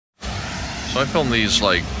So I filmed these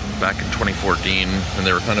like back in 2014, and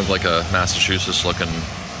they were kind of like a Massachusetts-looking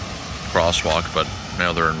crosswalk, but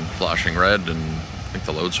now they're in flashing red, and I think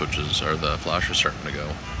the load switches or the flash is starting to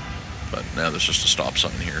go. But now there's just a stop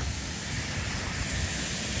sign here.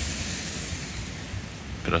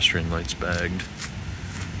 Pedestrian lights bagged.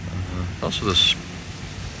 Also this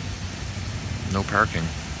no parking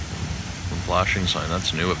flashing sign.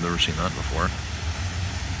 That's new. I've never seen that before.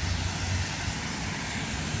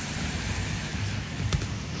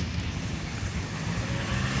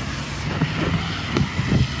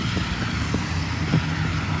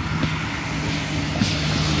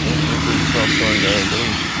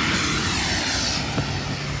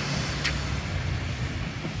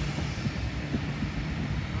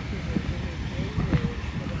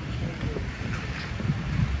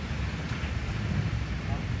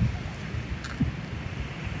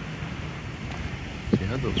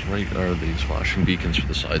 These flashing beacons for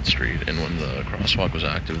the side street, and when the crosswalk was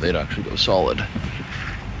active, they'd actually go solid.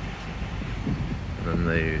 And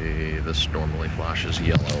then this normally flashes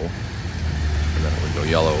yellow, and then it would go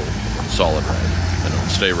yellow, solid red, and it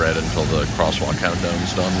would stay red until the crosswalk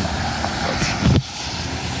countdown's done.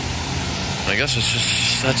 But I guess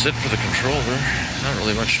that's it for the controller. Not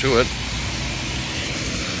really much to it.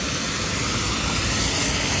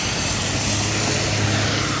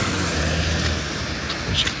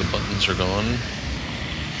 The buttons are gone. Now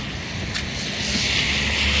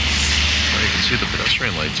you can see the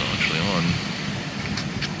pedestrian lights are actually on.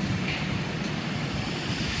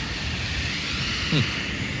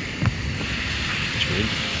 That's weird.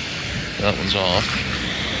 That one's off.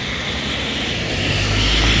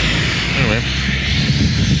 Anyway,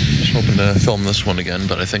 just hoping to film this one again,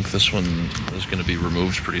 but I think this one is going to be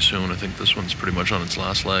removed pretty soon. I think this one's pretty much on its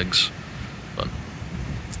last legs. But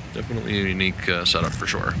definitely a unique setup for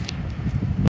sure.